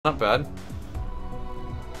Not bad.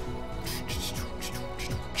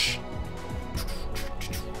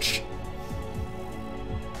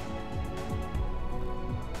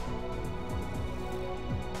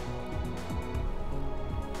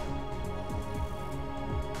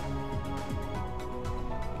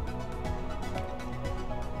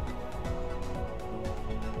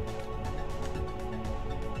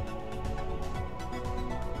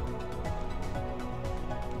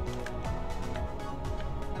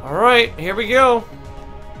 Alright, here we go.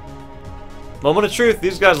 Moment of truth,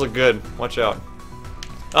 these guys look good. Watch out.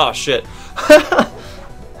 Oh, shit.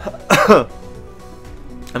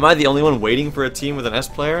 Am I the only one waiting for a team with an S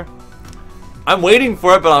player? I'm waiting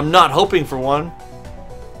for it, but I'm not hoping for one.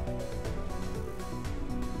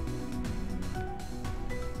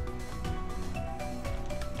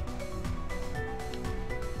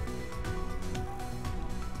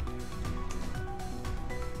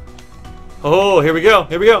 Oh, here we go,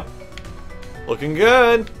 here we go. Looking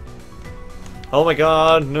good. Oh my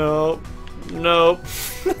god, no. No.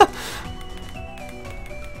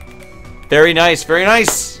 Very nice, very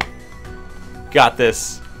nice. Got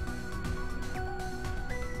this.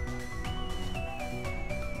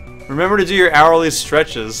 Remember to do your hourly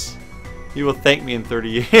stretches. You will thank me in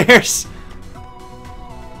 30 years.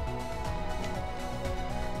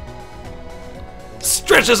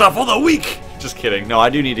 Stretches are for the weak! Just kidding. No,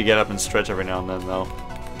 I do need to get up and stretch every now and then, though.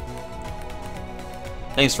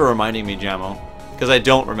 Thanks for reminding me, Jamo. Because I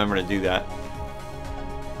don't remember to do that.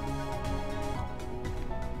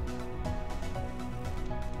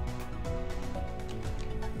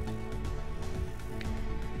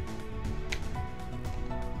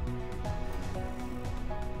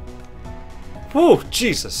 Whoa,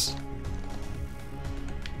 Jesus.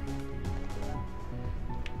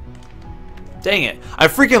 Dang it. I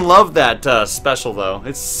freaking love that special, though.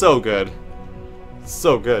 It's so good.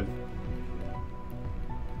 So good.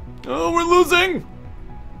 Oh, we're losing!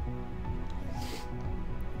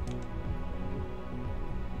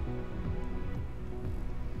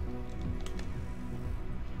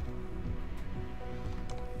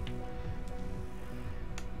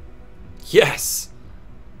 Yes!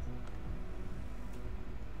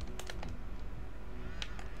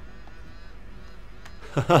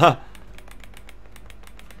 Haha.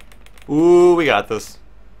 Ooh, we got this.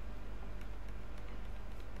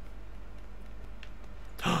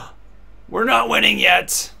 We're not winning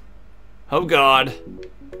yet. Oh god.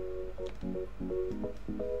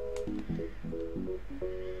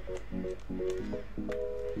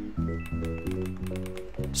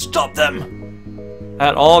 Stop them!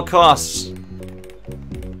 At all costs.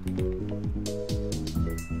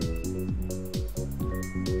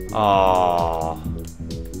 Aww.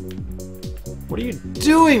 What are you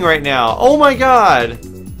doing right now? Oh my god!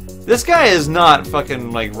 This guy is not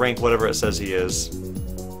fucking, like, rank whatever it says he is.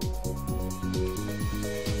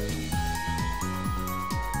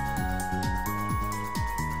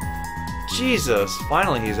 Jesus,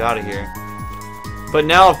 finally he's out of here. But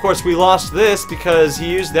now, of course, we lost this because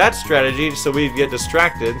he used that strategy so we'd get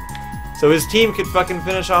distracted. So his team could fucking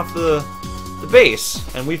finish off the base,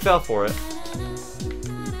 and we fell for it.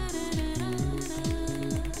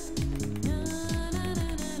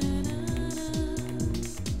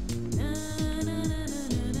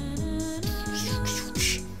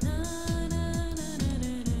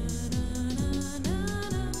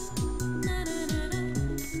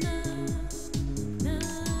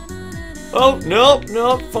 Oh, nope,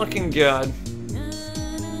 nope, fucking god.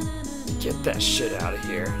 Get that shit out of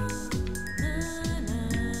here.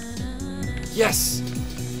 Yes!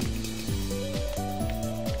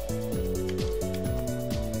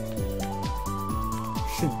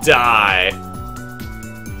 Die!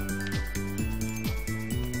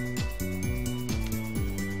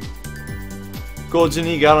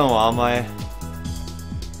 Goji gara wa amae.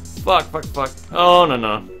 Fuck, fuck, fuck. Oh, no,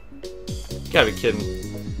 no. You gotta be kidding.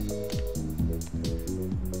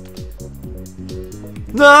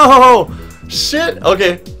 No! Shit!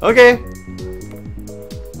 Okay, okay.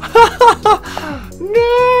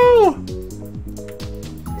 No!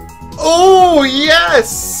 Oh,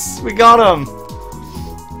 yes! We got him!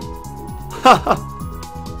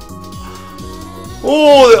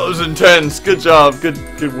 Oh, that was intense. Good job.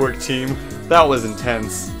 Good work, team. That was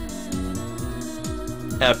intense.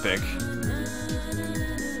 Epic.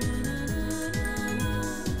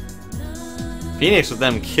 Phoenix with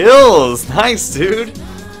them kills! Nice, dude!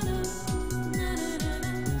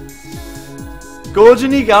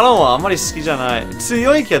 52ガロンはあんまり好きじゃない。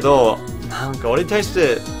強いけど、なんか俺に対し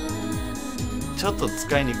てちょっと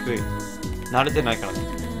使いにくい。慣れてないから。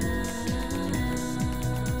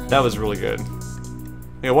That was really good.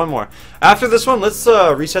 Yeah, one more. After this one, let's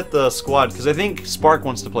reset the squad, because I think Spark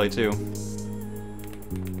wants to play too.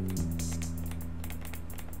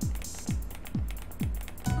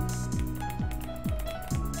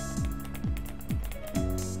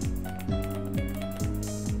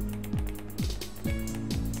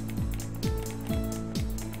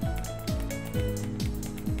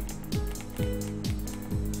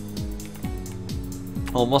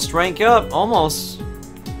 Almost rank up, almost.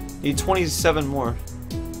 Need 27 more.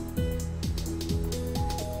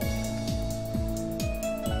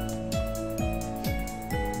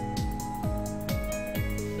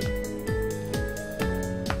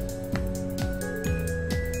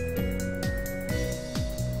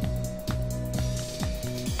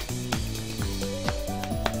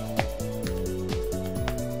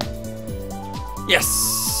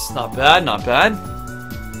 Yes! Not bad, not bad.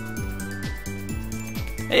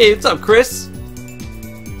 Hey, what's up, Chris?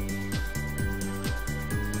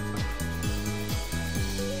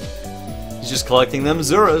 He's just collecting them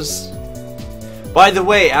Zuras. By the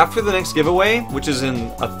way, after the next giveaway, which is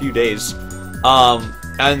in a few days,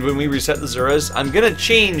 and when we reset the Zuras, I'm gonna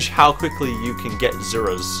change how quickly you can get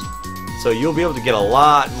Zuras. So you'll be able to get a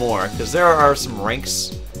lot more, because there are some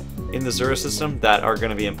ranks in the Zura system that are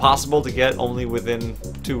gonna be impossible to get only within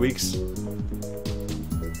 2 weeks.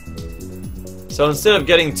 So instead of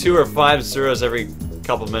getting 2 or 5 Zuras every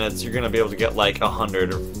couple minutes, you're gonna be able to get like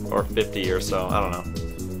 100 or 50 or so. I don't know.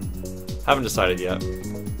 Haven't decided yet.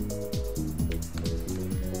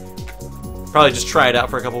 Probably just try it out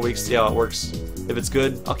for a couple weeks, see how it works. If it's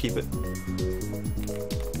good, I'll keep it.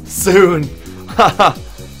 Soon!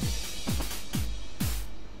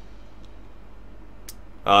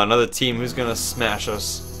 Another team who's gonna smash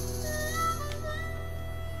us.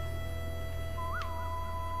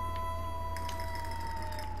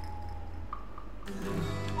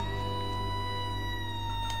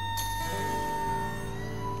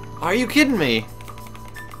 Are you kidding me?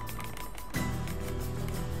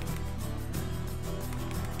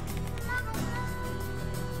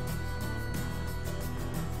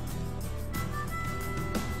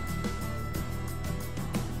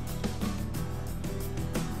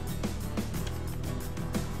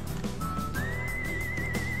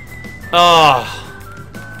 Ah.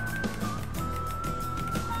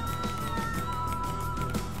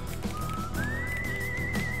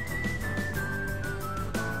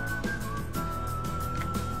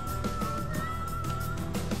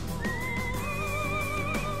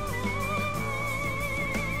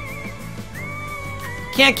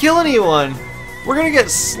 Can't kill anyone! We're gonna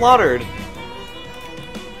get slaughtered.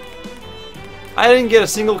 I didn't get a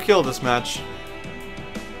single kill this match.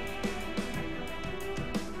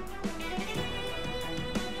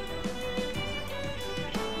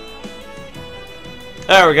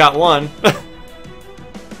 There, we got one. Let's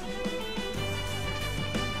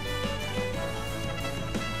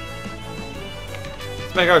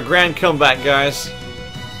make our grand comeback, guys.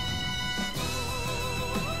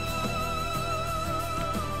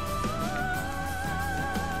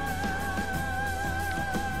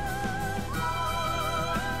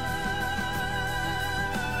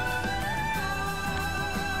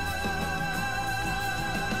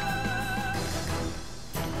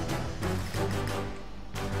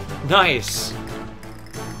 Nice.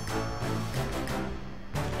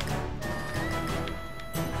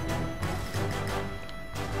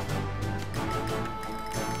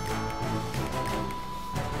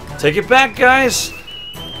 Take it back, guys.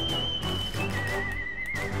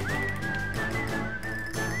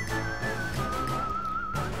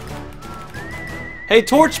 Hey,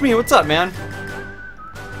 Torch Me, what's up, man?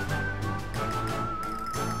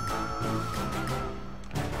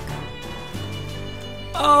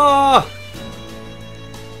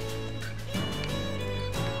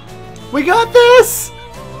 We got this!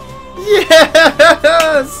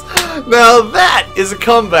 Yes! Now that is a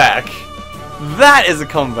comeback. That is a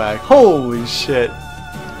comeback. Holy shit.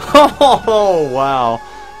 Oh, wow.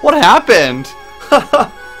 What happened?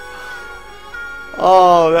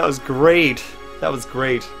 Oh, that was great. That was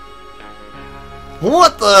great.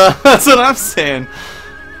 What the? That's what I'm saying.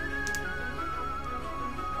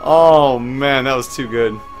 Oh, man, that was too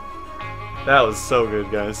good. That was so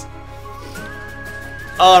good, guys.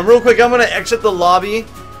 Real quick, I'm gonna exit the lobby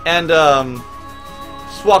and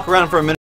just walk around for a minute.